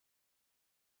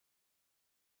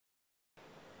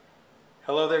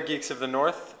Hello there, Geeks of the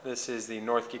North. This is the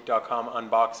NorthGeek.com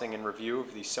unboxing and review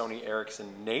of the Sony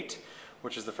Ericsson Naite,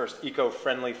 which is the first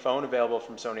eco-friendly phone available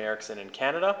from Sony Ericsson in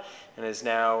Canada and is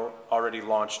now already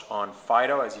launched on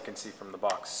Fido, as you can see from the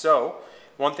box. So,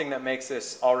 one thing that makes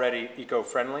this already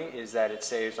eco-friendly is that it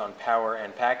saves on power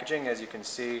and packaging. As you can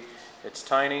see, it's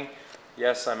tiny.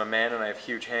 Yes, I'm a man and I have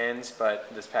huge hands,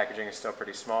 but this packaging is still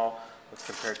pretty small. Let's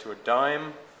compare it to a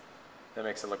dime. That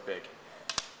makes it look big.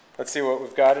 Let's see what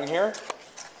we've got in here.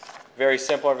 Very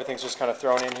simple, everything's just kind of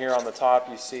thrown in here on the top.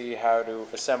 You see how to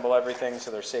assemble everything, so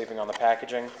they're saving on the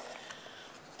packaging.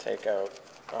 Take out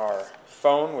our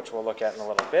phone, which we'll look at in a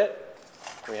little bit.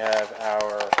 We have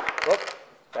our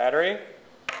battery.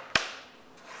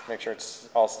 Make sure it's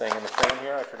all staying in the frame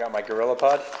here. I forgot my Gorilla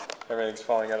Pod. Everything's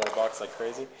falling out of the box like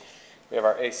crazy. We have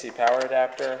our AC power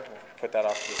adapter. We'll put that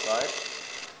off to the side.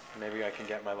 Maybe I can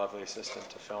get my lovely assistant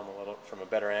to film a little from a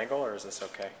better angle, or is this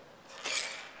okay?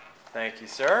 Thank you,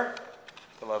 sir,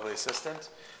 the lovely assistant.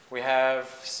 We have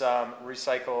some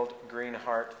recycled green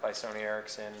heart by Sony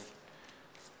Ericsson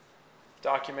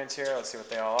documents here. Let's see what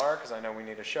they all are, because I know we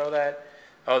need to show that.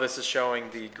 Oh, this is showing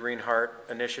the Green Heart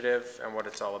initiative and what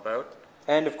it's all about.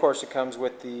 And of course it comes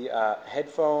with the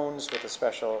headphones with a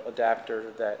special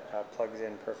adapter that plugs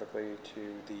in perfectly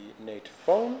to the Naite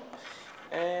phone.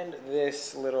 And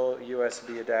this little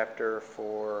USB adapter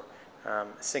for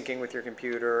syncing with your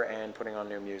computer and putting on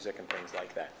new music and things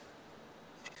like that.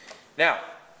 Now,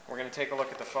 we're going to take a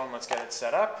look at the phone. Let's get it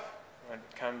set up. It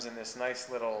comes in this nice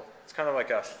little, it's kind of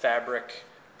like a fabric,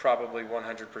 probably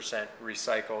 100%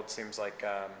 recycled. Seems like,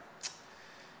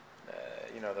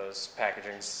 you know, those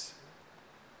packagings,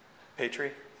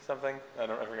 Patry something? I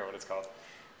forget what it's called.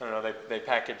 I don't know, they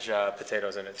package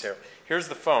potatoes in it too. Here's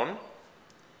the phone.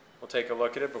 We'll take a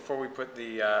look at it. Before we put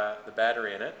the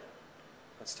battery in it,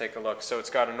 let's take a look. So it's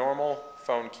got a normal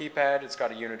phone keypad. It's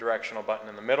got a unidirectional button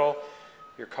in the middle.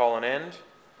 Your call and end.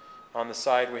 On the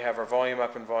side we have our volume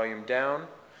up and volume down.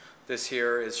 This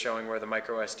here is showing where the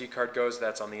micro SD card goes.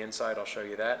 That's on the inside. I'll show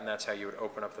you that. And that's how you would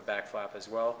open up the back flap as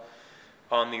well.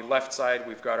 On the left side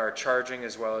we've got our charging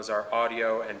as well as our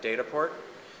audio and data port.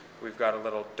 We've got a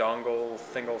little dongle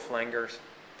thingle-flanger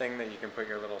thing that you can put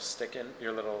your little stick in,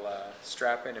 your little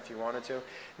strap in if you wanted to.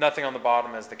 Nothing on the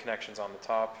bottom as the connection's on the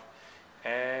top.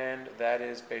 And that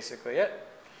is basically it.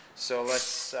 So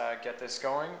let's get this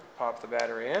going. Pop the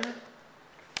battery in.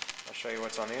 I'll show you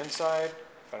what's on the inside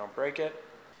if I don't break it.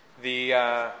 The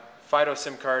Fido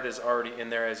SIM card is already in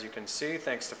there, as you can see.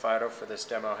 Thanks to Fido for this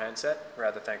demo handset,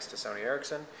 rather thanks to Sony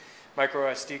Ericsson.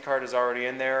 Micro SD card is already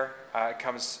in there. It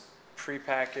comes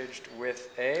pre-packaged with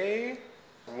a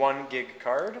 1 gig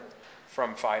card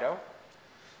from Fido,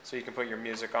 so you can put your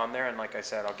music on there, and like I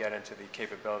said, I'll get into the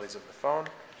capabilities of the phone.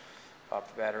 Pop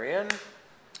the battery in.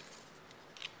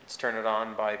 Let's turn it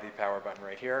on by the power button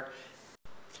right here.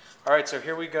 Alright, so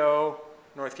here we go,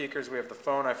 NorthGeekers. We have the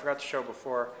phone. I forgot to show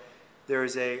before, there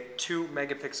is a 2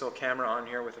 megapixel camera on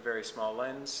here with a very small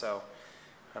lens, so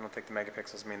I don't think the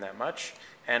megapixels mean that much.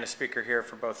 And a speaker here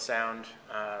for both sound,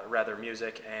 rather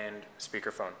music, and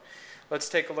speakerphone. Let's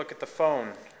take a look at the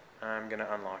phone. I'm going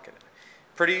to unlock it.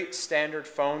 Pretty standard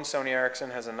phone. Sony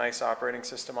Ericsson has a nice operating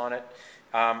system on it.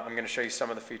 I'm going to show you some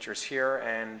of the features here,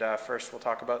 and first we'll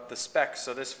talk about the specs.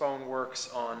 So this phone works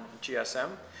on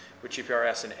GSM with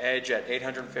GPRS and Edge at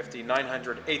 850,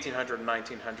 900, 1800, and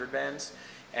 1900 bands.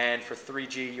 And for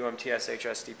 3G UMTS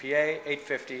HSDPA,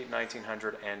 850,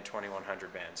 1900, and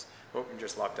 2100 bands. Oh, I'm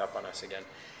just locked up on us again.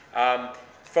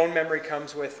 Phone memory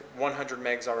comes with 100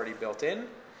 megs already built in,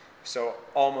 so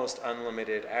almost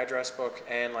unlimited address book.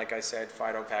 And like I said,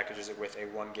 Fido packages it with a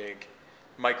 1 gig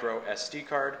micro SD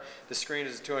card. The screen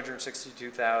is a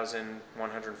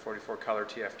 262,144 color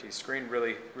TFT screen.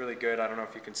 Really, really good. I don't know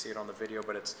if you can see it on the video,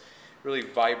 but it's really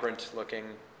vibrant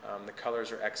looking. The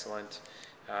colors are excellent.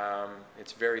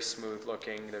 It's very smooth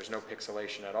looking. There's no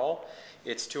pixelation at all.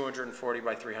 It's 240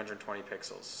 by 320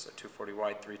 pixels, so 240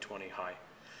 wide, 320 high.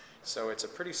 So it's a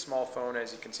pretty small phone,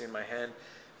 as you can see in my hand.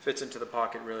 Fits into the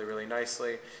pocket really, really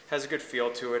nicely. Has a good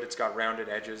feel to it. It's got rounded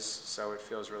edges, so it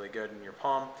feels really good in your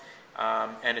palm.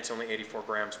 And it's only 84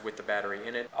 grams with the battery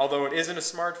in it. Although it isn't a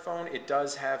smartphone, it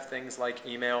does have things like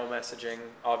email messaging,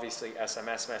 obviously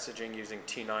SMS messaging using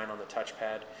T9 on the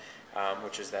touchpad,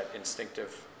 which is that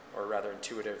instinctive, or rather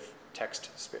intuitive text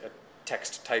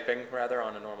typing rather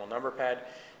on a normal number pad.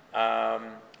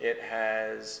 It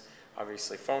has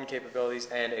obviously phone capabilities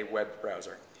and a web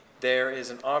browser. There is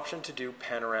an option to do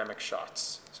panoramic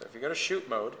shots. So if you go to shoot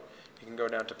mode, you can go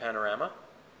down to panorama.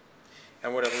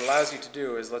 And what it allows you to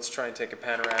do is, let's try and take a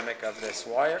panoramic of this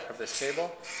wire, of this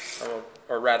cable,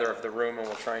 or rather of the room, and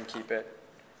we'll try and keep it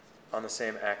on the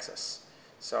same axis.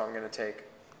 So I'm going to take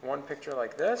one picture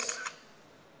like this,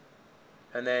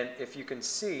 and then if you can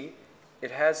see,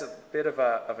 it has a bit of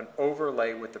an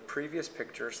overlay with the previous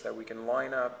picture so that we can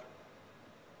line up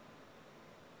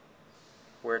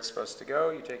where it's supposed to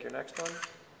go. You take your next one,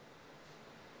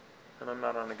 and I'm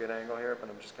not on a good angle here, but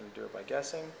I'm just going to do it by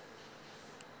guessing.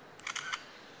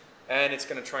 And it's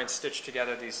going to try and stitch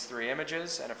together these three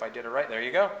images, and if I did it right, there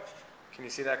you go. Can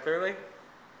you see that clearly?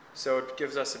 So it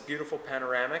gives us a beautiful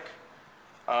panoramic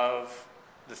of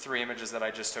the three images that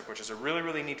I just took, which is a really,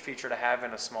 really neat feature to have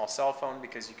in a small cell phone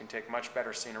because you can take much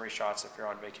better scenery shots if you're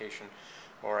on vacation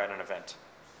or at an event.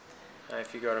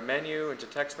 If you go to menu, into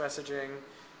text messaging,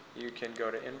 you can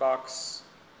go to inbox.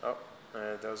 Oh,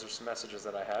 those are some messages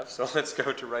that I have. So let's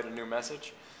go to write a new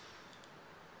message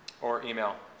or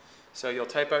email. So you'll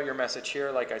type out your message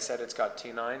here. Like I said, it's got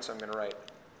T9, so I'm going to write,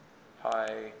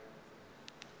 hi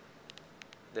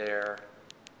there,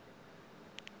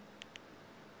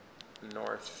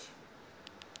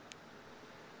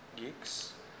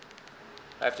 NorthGeeks.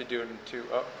 I have to do it in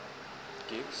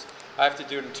geeks. I have to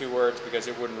do it in 2 words because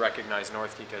it wouldn't recognize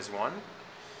NorthGeek as one.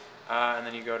 And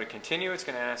then you go to continue. It's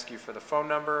going to ask you for the phone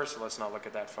number, so let's not look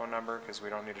at that phone number because we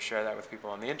don't need to share that with people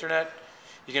on the internet.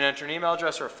 You can enter an email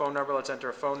address or a phone number. Let's enter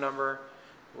a phone number.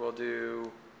 We'll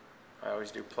do, I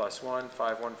always do +1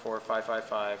 514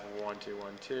 555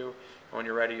 1212. And when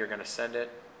you're ready, you're going to send it.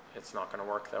 It's not going to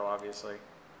work though, obviously,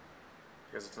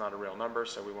 because it's not a real number,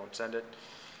 so we won't send it.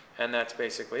 And that's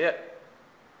basically it.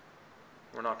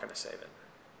 We're not going to save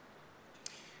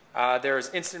it. There's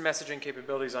instant messaging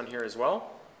capabilities on here as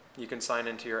well. You can sign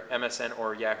into your MSN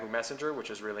or Yahoo Messenger,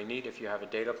 which is really neat if you have a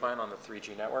data plan on the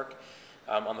 3G network.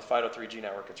 On the Fido 3G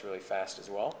network, it's really fast as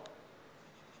well.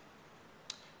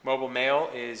 Mobile Mail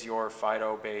is your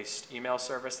Fido-based email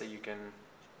service that you can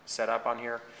set up on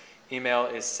here. Email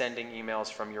is sending emails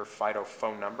from your Fido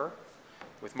phone number.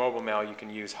 With Mobile Mail, you can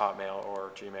use Hotmail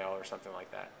or Gmail or something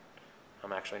like that.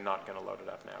 I'm actually not going to load it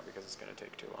up now because it's going to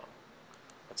take too long.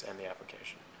 Let's end the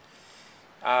application.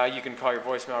 You can call your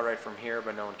voicemail right from here,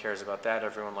 but no one cares about that.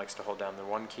 Everyone likes to hold down the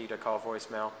 1 key to call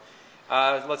voicemail.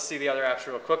 Let's see the other apps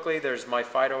real quickly. There's My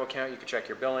Fido account. You can check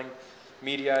your billing.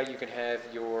 Media, you can have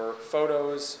your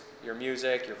photos, your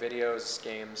music, your videos,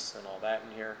 games, and all that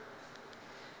in here.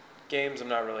 Games I'm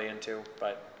not really into,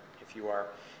 but if you are.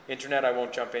 Internet I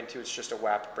won't jump into. It's just a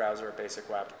WAP browser, a basic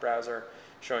WAP browser,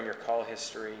 showing your call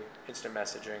history, instant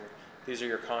messaging. These are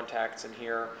your contacts in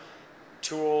here.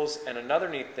 Tools, and another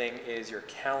neat thing is your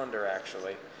calendar,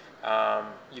 actually.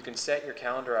 You can set your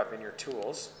calendar up in your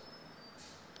tools.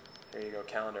 There you go,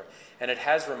 calendar. And it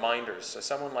has reminders. So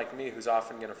someone like me who's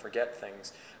often going to forget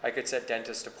things, I could set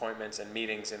dentist appointments and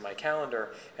meetings in my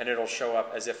calendar, and it'll show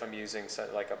up as if I'm using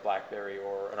like a BlackBerry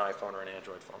or an iPhone or an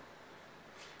Android phone.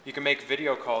 You can make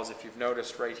video calls. If you've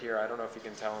noticed right here, I don't know if you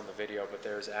can tell in the video, but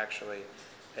there's actually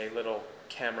a little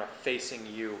camera facing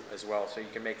you as well. So you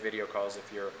can make video calls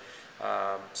if you're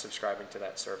subscribing to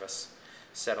that service.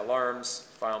 Set alarms,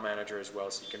 file manager as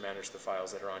well, so you can manage the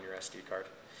files that are on your SD card.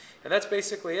 And that's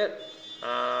basically it.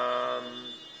 I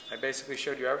basically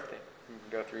showed you everything. You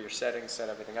can go through your settings, set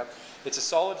everything up. It's a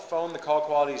solid phone. The call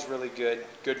quality is really good.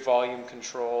 Good volume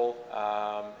control.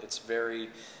 It's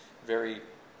very, very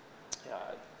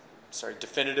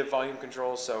definitive volume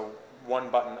control. So one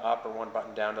button up or one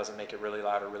button down doesn't make it really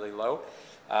loud or really low.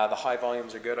 The high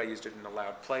volumes are good. I used it in a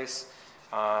loud place.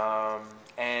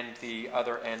 And the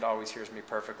other end always hears me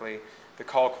perfectly. The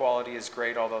call quality is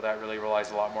great, although that really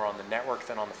relies a lot more on the network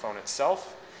than on the phone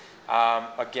itself.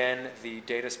 Again, the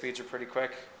data speeds are pretty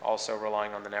quick, also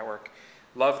relying on the network.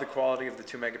 Love the quality of the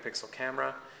 2-megapixel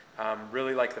camera.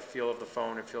 Really like the feel of the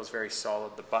phone. It feels very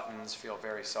solid. The buttons feel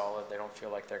very solid. They don't feel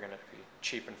like they're going to be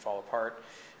cheap and fall apart.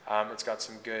 It's got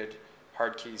some good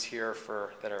hard keys here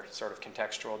that are sort of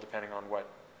contextual depending on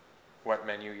what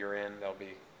menu you're in. They'll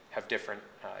have different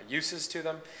uses to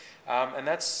them. And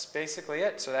that's basically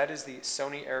it. So that is the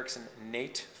Sony Ericsson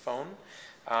Naite phone.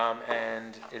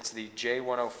 And it's the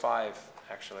J105,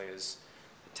 actually, is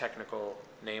the technical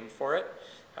name for it.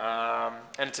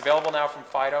 And it's available now from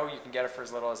Fido. You can get it for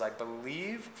as little as, I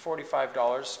believe,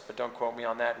 $45, but don't quote me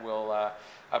on that. We'll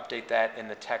update that in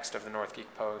the text of the NorthGeek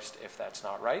post if that's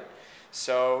not right.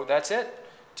 So that's it.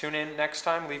 Tune in next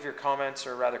time. Leave your comments,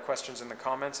 or rather questions, in the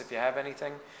comments if you have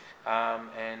anything.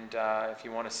 If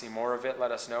you want to see more of it,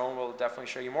 let us know, and we'll definitely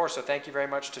show you more. So thank you very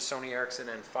much to Sony Ericsson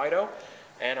and Fido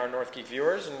and our NorthGeek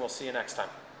viewers, and we'll see you next time.